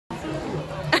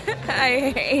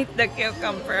I hate the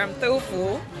cucumber. I'm too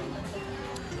full.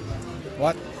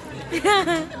 What?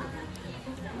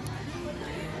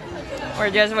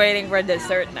 We're just waiting for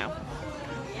dessert now.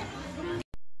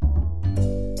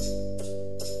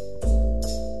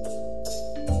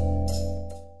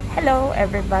 Hello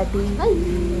everybody. Hi.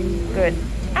 Good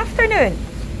afternoon.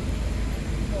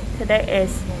 Today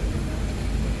is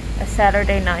a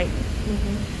Saturday night.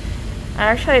 I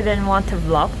actually didn't want to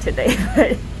vlog today,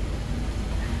 but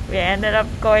we ended up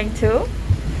going to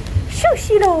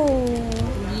sushi.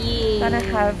 Yeah. Gonna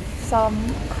have some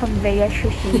Conveyor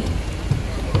sushi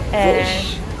and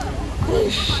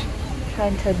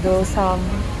trying to do some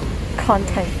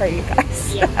content for you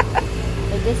guys. Yeah.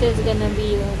 So this is gonna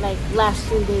be like last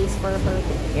 2 days for her.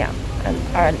 Yeah, and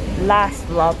our last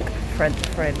vlog for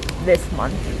this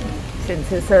month,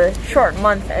 since it's a short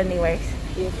month anyways.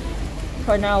 Yeah.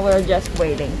 For now, we're just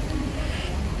waiting.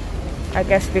 I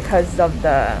guess because of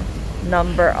the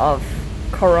number of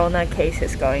corona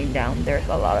cases going down, there's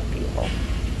a lot of people.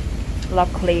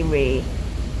 Luckily, we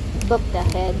Booked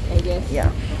ahead, I guess.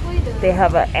 yeah, they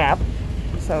have an app,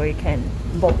 so we can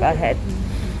book ahead.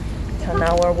 So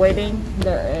now we're waiting.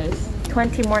 There is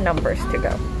 20 more numbers to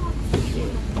go.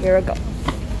 Here we go.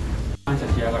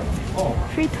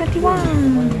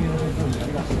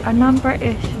 321. Our number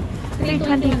is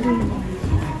 323.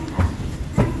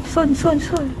 Soon.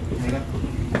 321.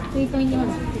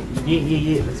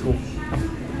 Yeah, let's go.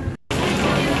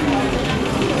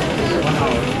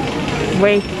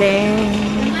 Waiting.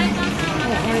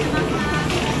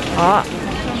 Oh,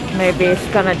 maybe it's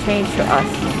gonna change to us.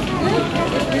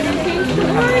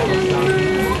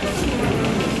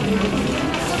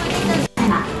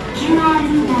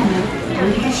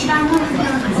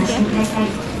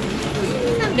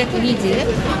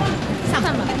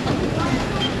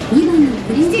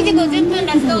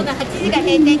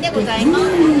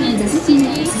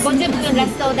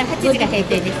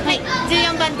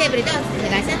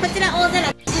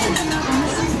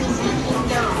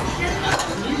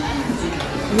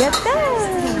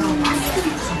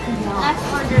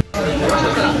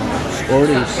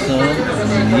 Order some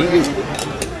nigga.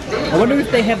 I wonder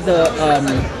if they have the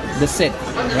set,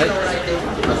 right?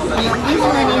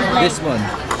 This one.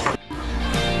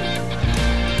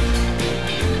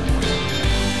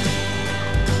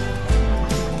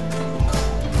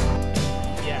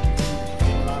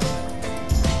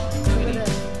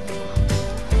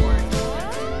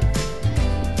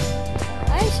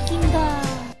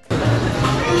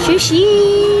 Sushi.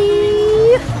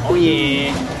 Oh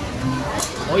yeah.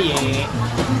 Oh yeah.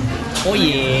 Oh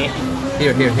yeah.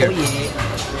 Here. Oh yeah.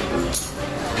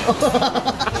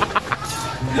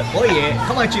 Oh yeah.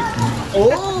 How much?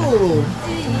 Oh,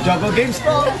 Juggle Game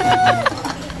Stop.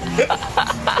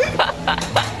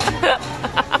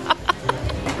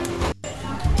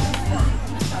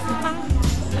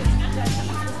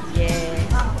 Yeah.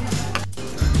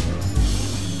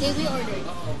 Did we order?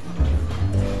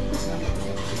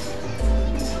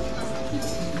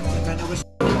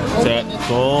 Let's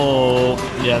go.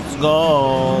 Let's go.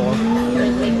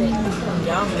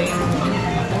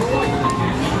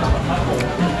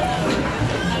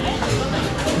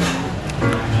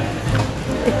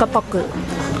 Tekapaku.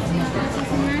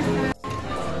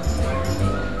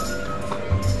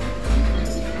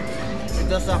 It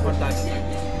does not contact.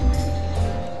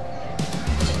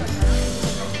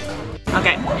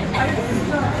 Okay.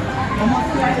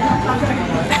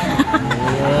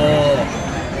 Oh,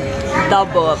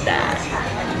 Double of that.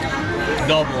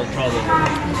 double probably.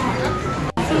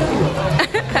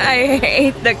 I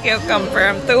hate the cucumber.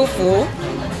 I'm too full.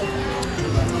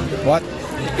 What?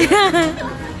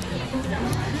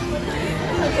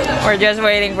 We're just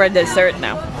waiting for dessert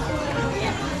now.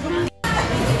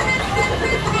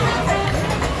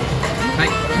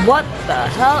 What the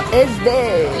hell is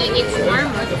this? Like it's warm.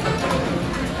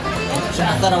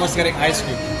 I thought I was getting ice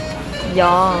cream.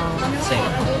 Yeah.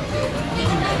 Same.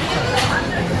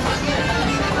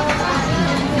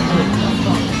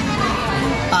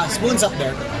 Spoons up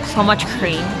there. So much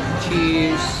cream.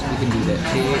 Cheers. We can do that.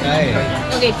 Cheers.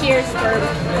 Okay, cheers for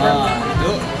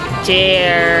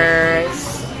Cheers.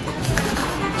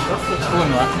 Spoon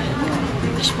what?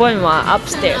 Spoon wa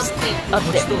upstairs. Up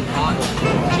there.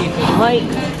 Hi.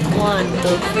 1,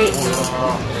 2,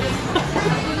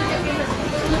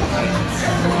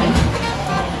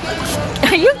 3.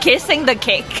 Are you kissing the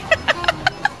cake?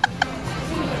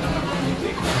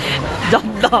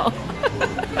 Dog.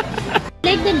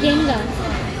 like the Jenga.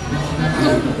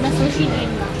 The sushi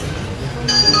Jenga.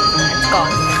 It's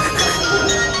gone.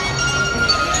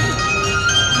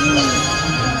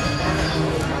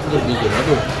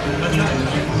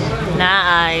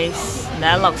 Nice.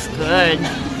 That looks good.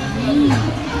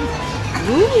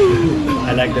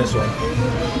 I like this one.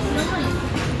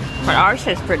 But ours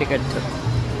is pretty good too.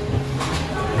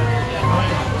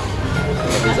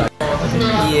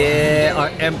 Yeah,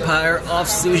 our empire of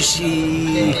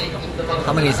sushi.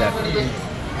 How many is that?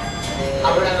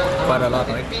 Quite a lot,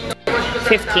 right?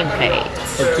 15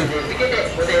 plates.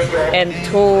 And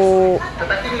 2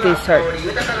 dessert.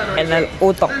 And then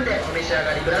udon.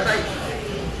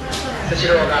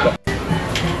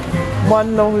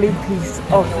 One lonely piece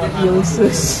of you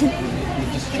sushi.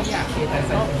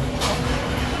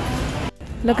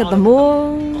 Look at the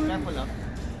moon.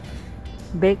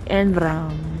 Big and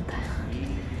round.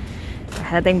 We're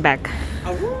heading back.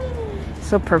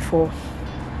 Super full.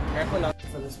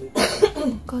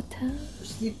 Go to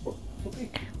Sleep. Okay.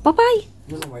 bye-bye.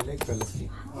 No, my leg fell asleep.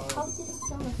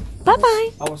 Bye-bye.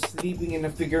 I was sleeping in a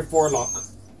figure 4 lock.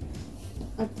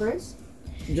 At first?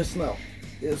 Just now.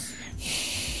 Yes.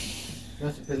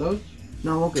 That's a pillow?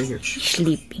 No, okay, here.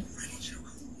 Sleeping.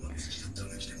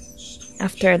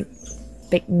 After a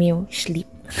big meal, sleep.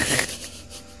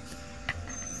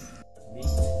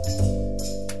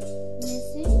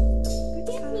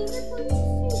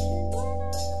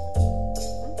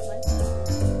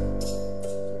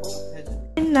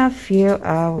 In a few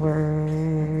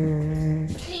hours.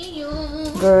 See you.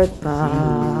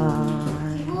 Goodbye.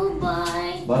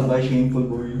 Goodbye. Bye bye, shameful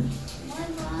boy.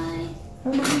 Bye-bye.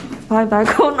 Bye-bye,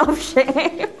 cone of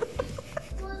shame.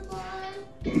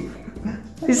 Bye-bye.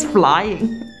 He's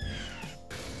flying.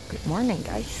 Good morning,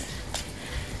 guys.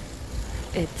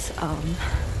 It's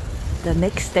the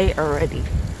next day already.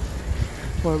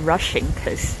 We're rushing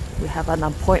because we have an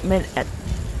appointment at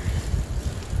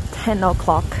 10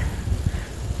 o'clock.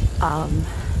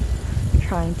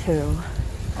 Trying to.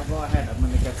 I'll go ahead. I'm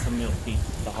gonna get some milk tea,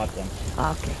 the hot one.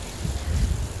 Okay.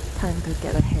 Time to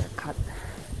get a haircut.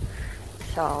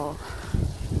 So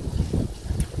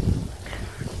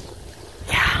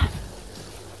yeah,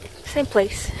 same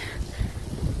place,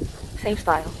 same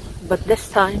style, but this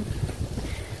time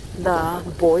the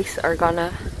boys are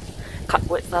gonna cut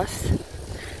with us.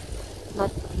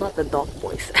 Not the dog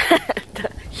boys, the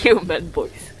human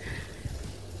boys.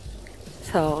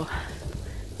 So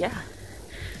yeah,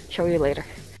 show you later.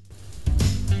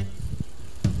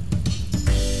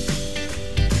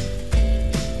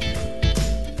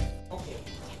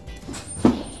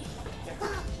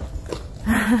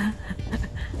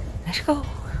 Let's go.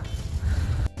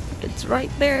 It's right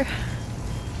there.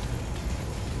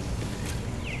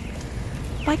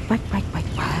 Bike, bike, bike,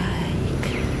 bike, bike.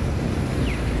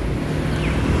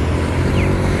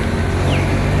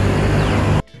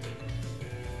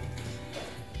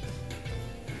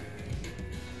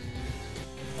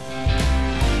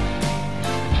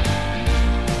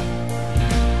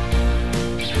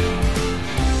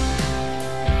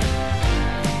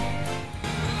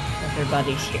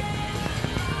 Everybody's here.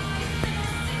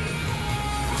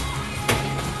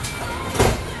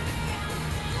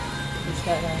 He's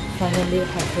gonna finally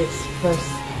have his first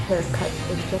haircut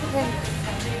in Japan.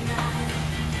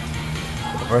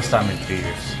 The first time in 3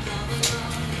 years.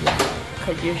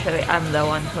 Because usually I'm the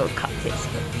one who cuts his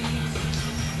hair.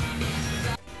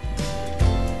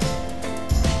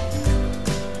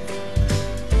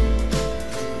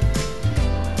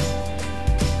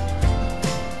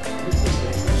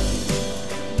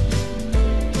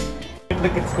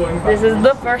 Look, it's going back. This is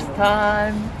the first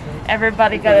time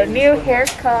everybody got a new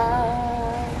haircut.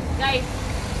 Guys,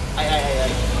 Ay.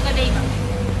 magaling.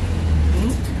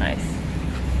 Nice.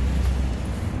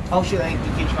 How should I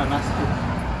teach my master?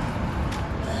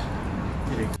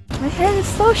 My hair is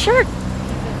so short.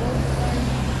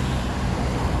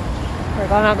 We're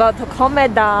gonna go to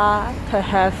Komeda to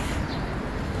have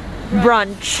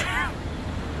brunch.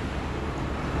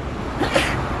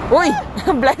 Oi,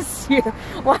 bless you.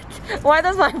 What? Why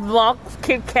does my vlog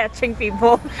keep catching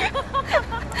people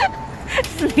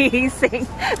sneezing?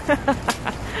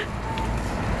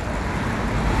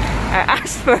 I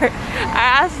asked for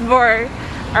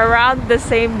around the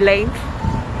same length,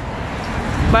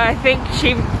 but I think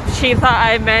she thought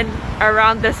I meant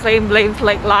around the same length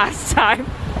like last time.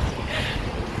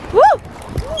 Woo!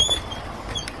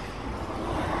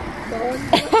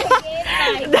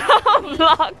 Don't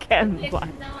block and block.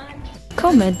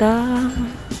 Komeda.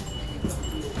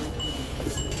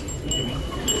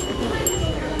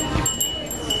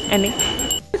 Any?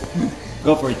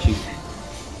 Go for it, Chief.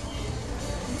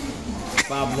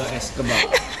 Pablo Escobar.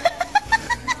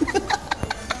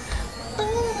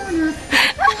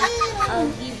 I'll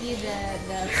give you the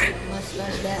fake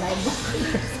mustache that I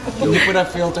bought. You put a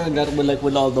filter in that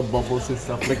with all the bubbles and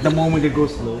stuff. Like the moment it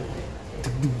goes slow.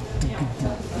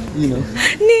 you know.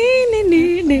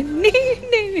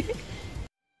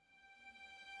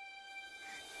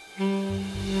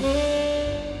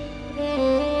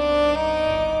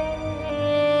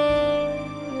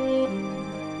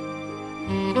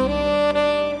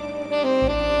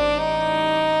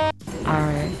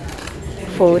 Our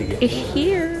food is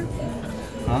here.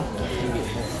 Huh?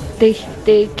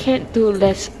 They can't do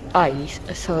less ice,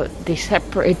 so they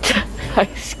separate the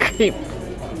ice cream.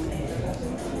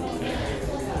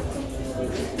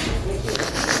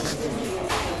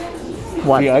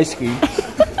 What? Free ice cream.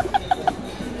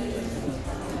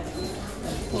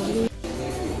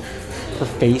 Her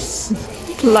face.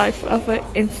 Life of an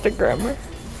Instagrammer.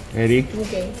 Ready?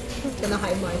 Okay. I'm gonna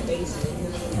hide my face.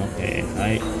 Okay.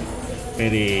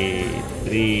 Ready?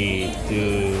 3,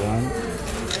 2, 1.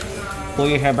 Pull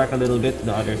your hair back a little bit to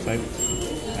the other side.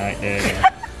 Alright, there you go.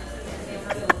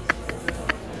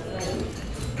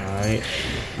 Alright.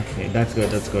 Okay, that's good,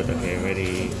 that's good. Okay,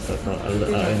 ready. So, I'll look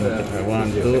at her.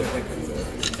 1, 2.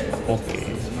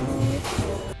 Okay.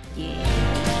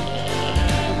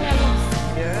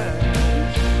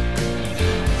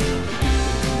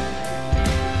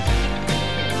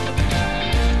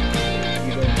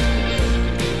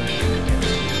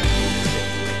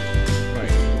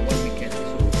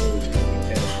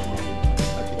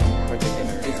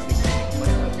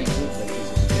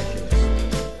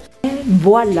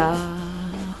 Voila!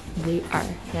 We are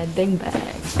heading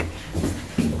back.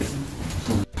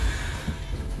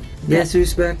 Guess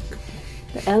who's back?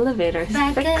 The elevator's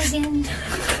Back fixed. again.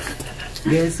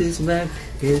 Guess who's back?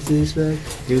 Guess who's back?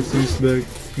 Guess who's back?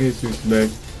 Guess who's back?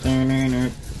 Nani?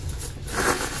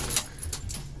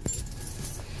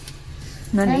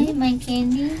 Hi, my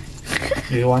candy.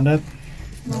 You want that?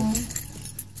 No.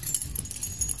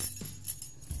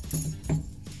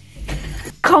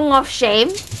 Kong of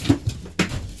shame.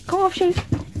 Kong of shame.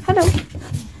 Hello.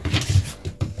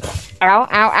 Ow,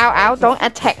 ow, ow, ow. Don't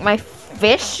attack my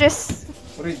fishes.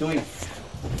 What are you doing?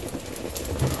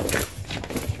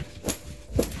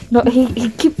 No, he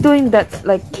keep doing that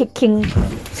like kicking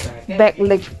back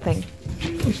leg thing.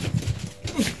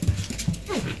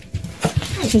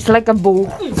 He's like a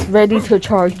bull, ready to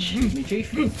charge.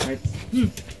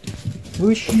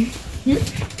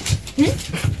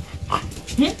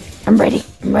 I'm ready.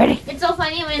 I'm ready. It's so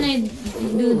funny when I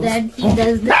do that, he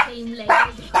does the same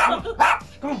language.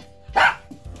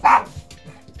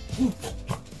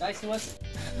 Guys, what's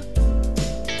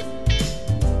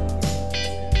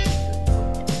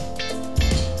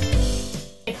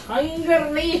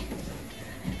Hungry.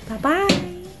 Bye bye.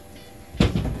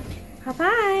 Bye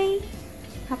bye.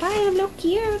 Bye bye. I'm so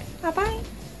cute. Bye bye.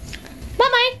 Bye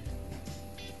bye.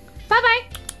 Bye bye.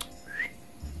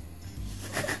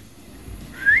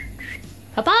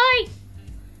 Bye bye.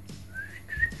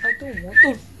 I don't want to.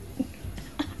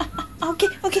 Okay,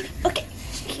 okay, okay.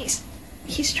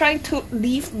 He's trying to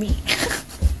leave me.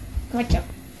 What's up?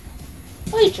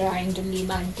 What are you trying to leave,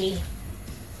 Auntie?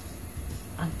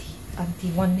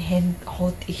 Auntie, one hand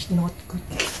hold is not good.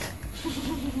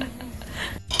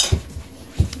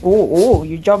 Oh,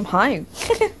 you jump high.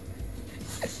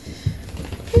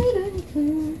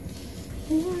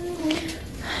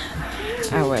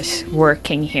 I was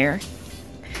working here.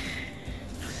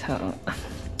 So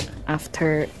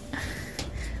after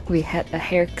we had a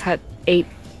haircut 8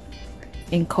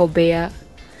 in Conveyor,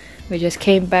 we just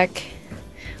came back,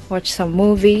 watched some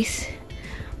movies,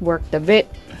 worked a bit.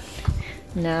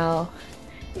 Now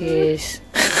he's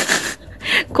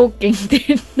cooking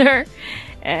dinner,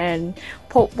 and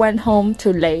Pope went home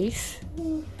to Lace.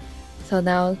 So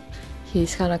now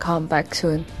he's gonna come back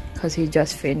soon because he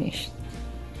just finished.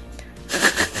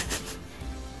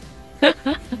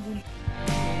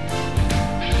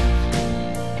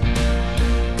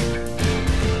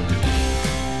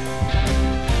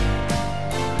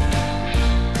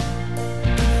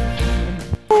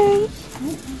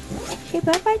 Say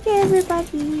bye-bye to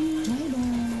everybody.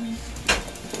 Bye-bye.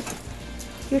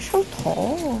 You're so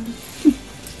tall.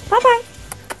 Bye-bye.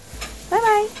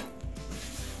 Bye-bye.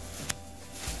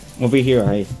 over here?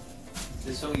 Hi.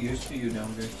 They're so used to you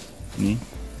down there. Me?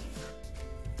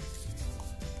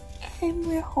 And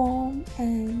we're home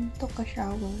and took a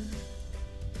shower.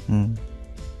 Hmm.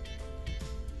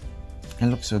 I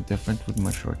look so different with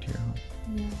my short hair. Huh?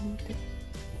 Yeah, me too.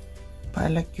 But I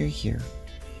like your hair.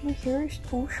 My hair is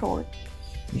too short.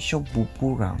 You show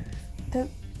boo-boo round.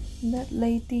 That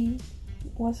lady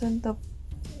wasn't the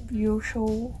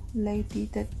usual lady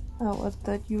that was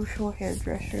the usual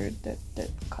hairdresser that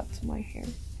cuts my hair,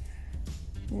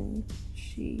 and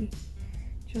she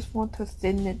just want to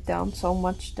thin it down so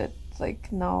much that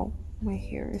like now my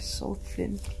hair is so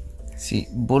thin. See,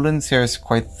 Bullen's hair is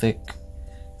quite thick,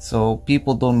 so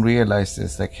people don't realize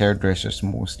this, like hairdressers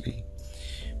mostly,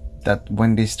 that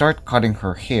when they start cutting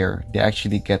her hair, they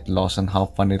actually get lost on how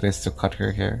fun it is to cut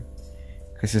her hair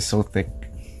because it's so thick.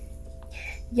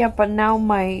 Yeah, but now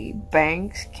my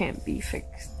bangs can't be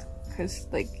fixed because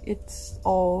like it's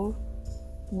all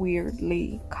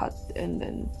weirdly cut, and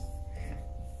then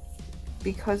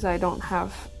because I don't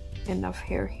have enough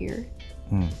hair here,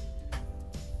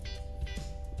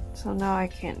 so now I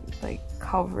can't like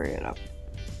cover it up.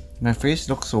 My face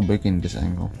looks so big in this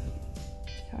angle.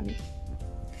 Sorry.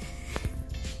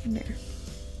 There.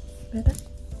 Better?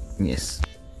 Yes.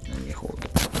 Let me hold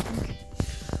it.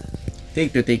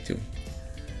 Take two.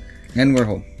 And we're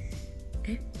home.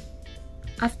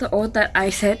 After all that I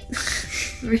said,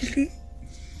 really?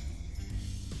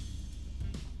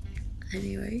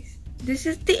 Anyways, this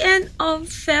is the end of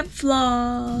Feb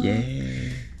vlog.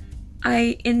 Yeah.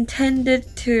 I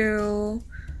intended to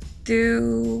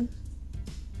do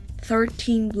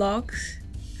 13 vlogs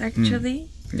actually.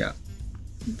 Yeah.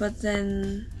 But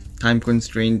then Time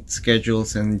constraint,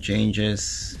 schedules and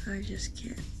changes. I just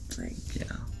can't, like,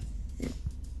 Yeah.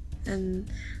 and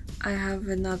I have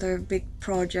another big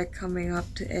project coming up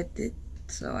to edit,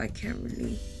 so I can't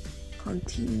really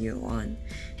continue on.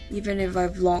 Even if I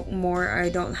vlog more, I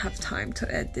don't have time to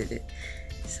edit it,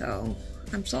 so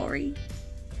I'm sorry.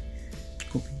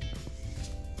 Cool.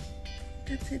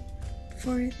 That's it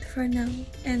for now.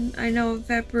 And I know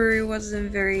February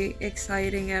wasn't very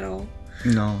exciting at all.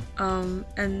 No.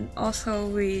 And also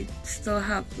we still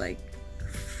have like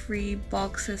 3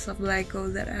 boxes of Lego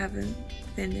that I haven't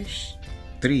finished.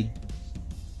 3.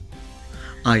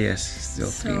 Ah yes, still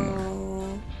 3 more.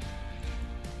 So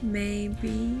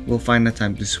maybe, We'll find a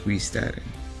time to squeeze that in.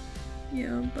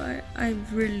 yeah, but I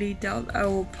really doubt I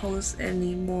will post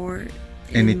any more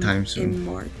Anytime soon. in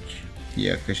March.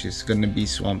 Yeah, because she's gonna be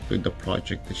swamped with the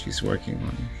project that she's working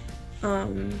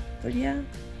on. But yeah,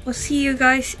 we'll see you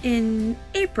guys in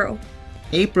April.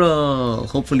 April!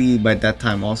 Hopefully by that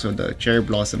time also the cherry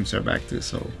blossoms are back too,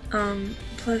 so...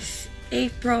 Plus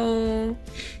April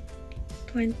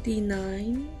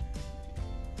 29,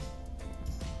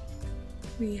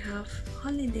 we have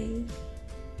holiday.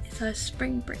 It's our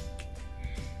spring break.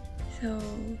 So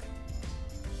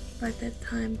by that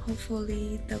time,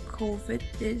 hopefully the COVID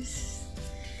is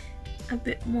a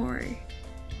bit more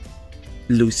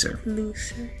looser.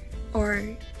 Or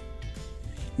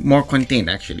More contained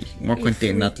actually. More if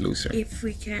contained, we- not looser. if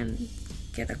we can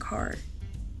get a car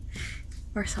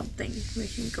or something, we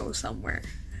can go somewhere.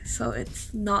 So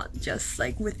it's not just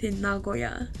like within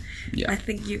Nagoya. Yeah. I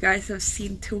think you guys have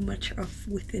seen too much of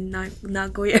within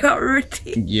Nagoya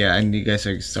already. Yeah, and you guys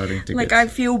are starting to Like get... I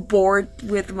feel bored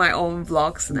with my own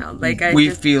vlogs now. Like I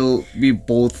we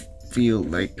both feel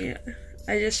like... yeah.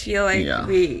 I just feel like Yeah.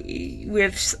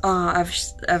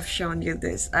 I've shown you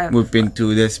this. We've been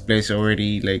to this place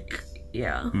already, like...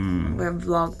 Yeah, we've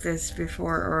vlogged this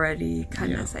before already,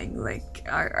 kind of thing. Like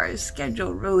our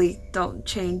schedule really don't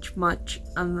change much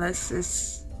unless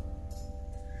it's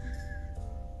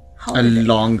a holiday.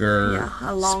 longer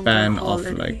A longer span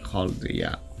holiday. of like holiday,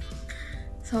 yeah.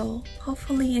 So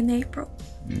hopefully in April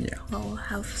Yeah. I'll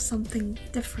have something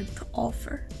different to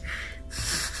offer.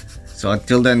 So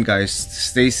until then guys,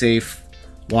 stay safe,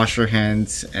 wash your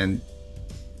hands, and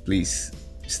please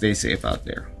stay safe out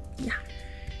there. Yeah.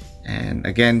 And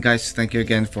again guys, thank you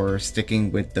again for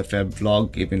sticking with the Feb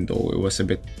vlog, even though it was a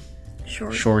bit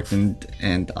shortened,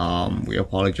 and we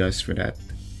apologize for that.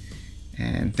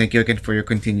 And thank you again for your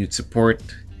continued support.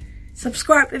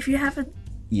 Subscribe if you haven't.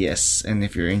 Yes, and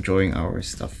if you're enjoying our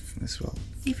stuff as well.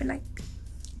 Leave a like.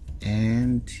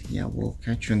 And yeah, we'll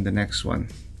catch you in the next one.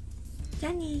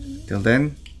 Jenny. Till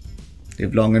then,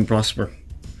 live long and prosper.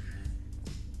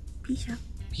 Peace out.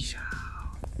 Peace out.